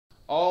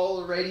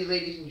Alrighty,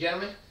 ladies and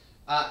gentlemen.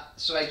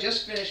 So I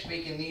just finished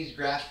making these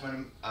graphs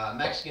when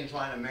Mexicans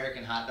wanted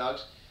American hot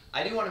dogs.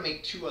 I do want to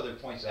make two other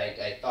points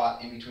I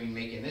thought in between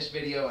making this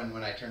video and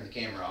when I turned the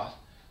camera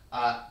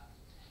off.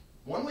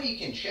 One way you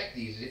can check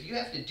these is if you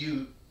have to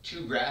do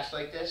two graphs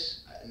like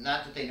this,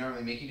 not that they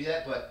normally make you do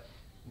that, but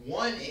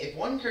if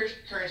one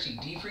currency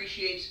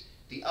depreciates,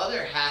 the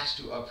other has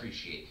to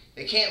appreciate.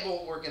 They can't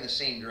both work in the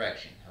same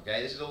direction.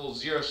 Okay, this is a little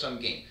zero-sum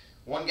game.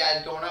 One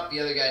guy's going up,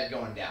 the other guy's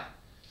going down.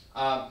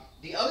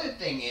 The other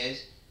thing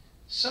is,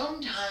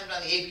 sometimes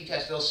on the AP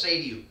test they'll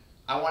say to you,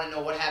 I want to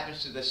know what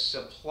happens to the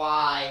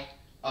supply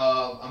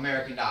of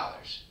American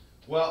dollars.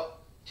 Well,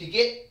 to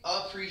get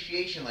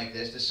appreciation like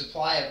this, the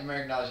supply of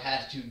American dollars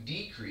has to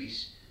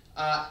decrease,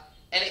 and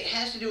it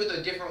has to do with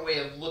a different way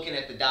of looking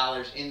at the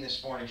dollars in this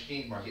foreign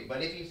exchange market.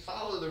 But if you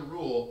follow the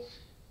rule,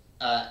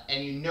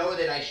 and you know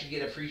that I should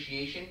get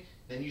appreciation,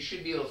 then you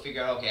should be able to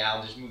figure out, okay,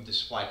 I'll just move the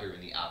supply curve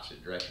in the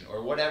opposite direction,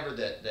 or whatever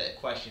the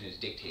question is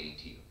dictating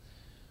to you.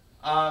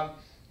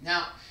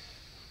 Now,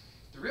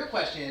 the real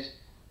question is,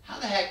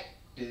 how the heck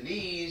do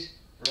these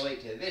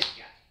relate to this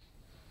guy?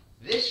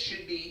 This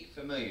should be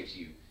familiar to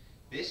you.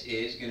 This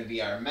is going to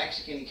be our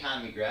Mexican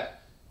economy graph.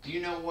 Do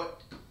you know what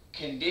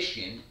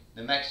condition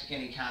the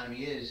Mexican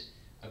economy is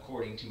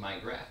according to my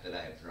graph that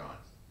I have drawn?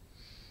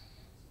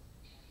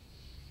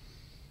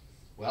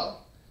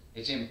 Well,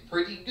 it's in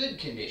pretty good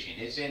condition.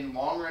 It's in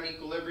long-run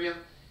equilibrium.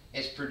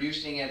 It's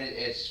producing at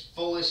its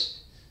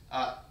fullest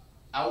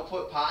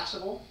output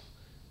possible.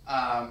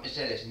 It's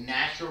at its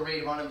natural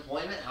rate of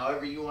unemployment,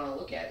 however you want to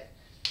look at it.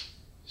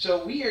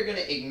 So we are going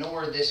to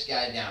ignore this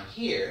guy down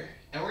here,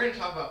 and we're going to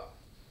talk about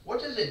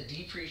what does a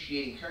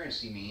depreciating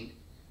currency mean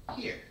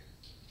here.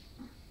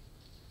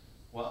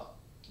 Well,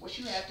 what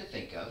you have to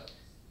think of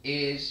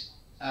is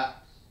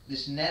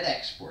this net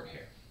export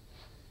here.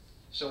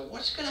 So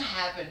what's going to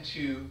happen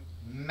to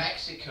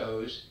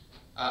Mexico's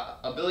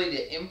ability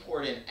to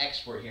import and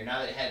export here now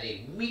that it has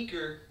a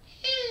weaker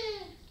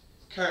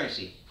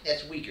currency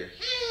that's weaker?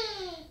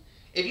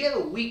 If you have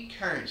a weak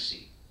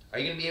currency, are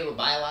you going to be able to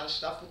buy a lot of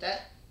stuff with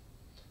that?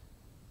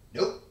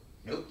 Nope.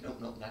 Nope, nope,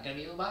 nope. Not going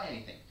to be able to buy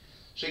anything.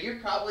 So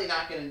you're probably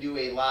not going to do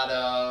a lot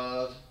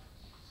of,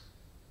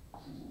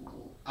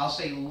 I'll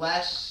say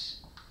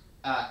less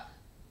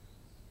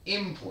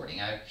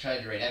importing. I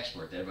tried to write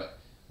export there, but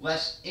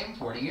less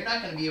importing. You're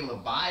not going to be able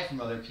to buy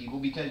from other people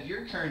because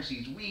your currency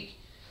is weak.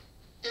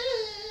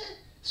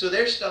 So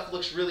their stuff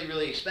looks really,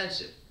 really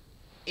expensive.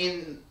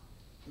 In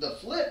the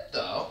flip,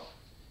 though,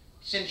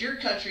 since your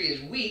country is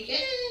weak,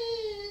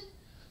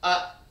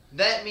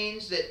 that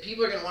means that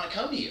people are going to want to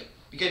come to you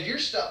because your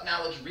stuff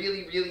now looks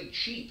really, really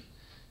cheap.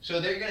 So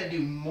they're going to do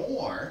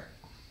more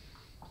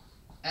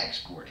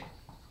exporting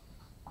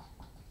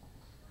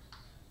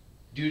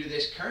due to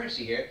this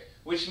currency here,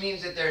 which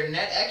means that their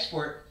net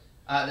export,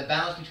 the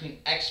balance between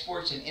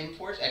exports and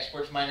imports,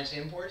 exports minus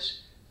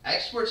imports,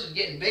 exports is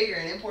getting bigger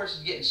and imports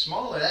is getting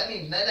smaller. That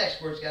means net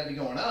exports got to be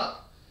going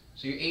up.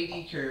 So your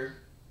AD curve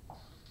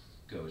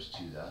goes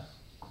to the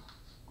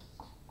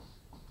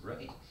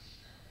right.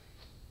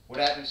 What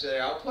happens to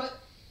their output?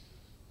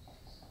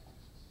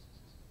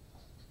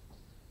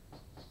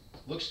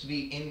 Looks to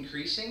be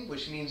increasing,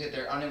 which means that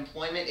their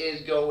unemployment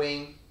is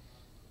going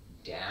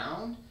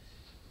down.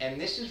 And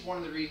this is one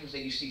of the reasons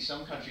that you see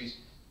some countries,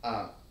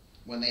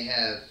 when they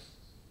have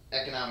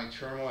economic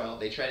turmoil,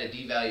 they try to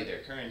devalue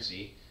their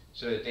currency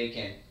so that they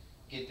can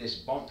get this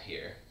bump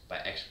here by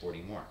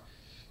exporting more.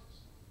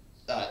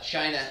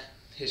 China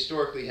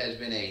historically has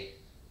been a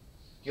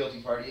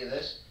guilty party of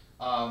this,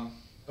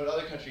 but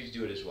other countries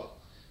do it as well.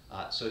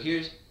 So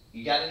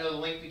you got to know the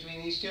link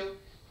between these two,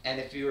 and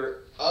if you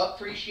were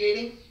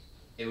appreciating,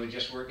 it would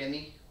just work in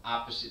the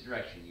opposite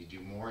direction. You do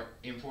more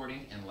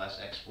importing and less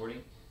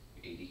exporting,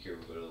 your AD curve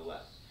will go to the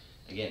left.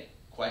 Again,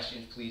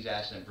 questions, please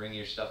ask them. Bring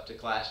your stuff to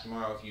class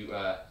tomorrow. If you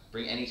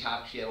bring any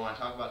topics you want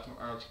to talk about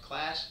tomorrow to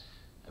class,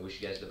 I wish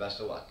you guys the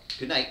best of luck.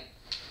 Good night.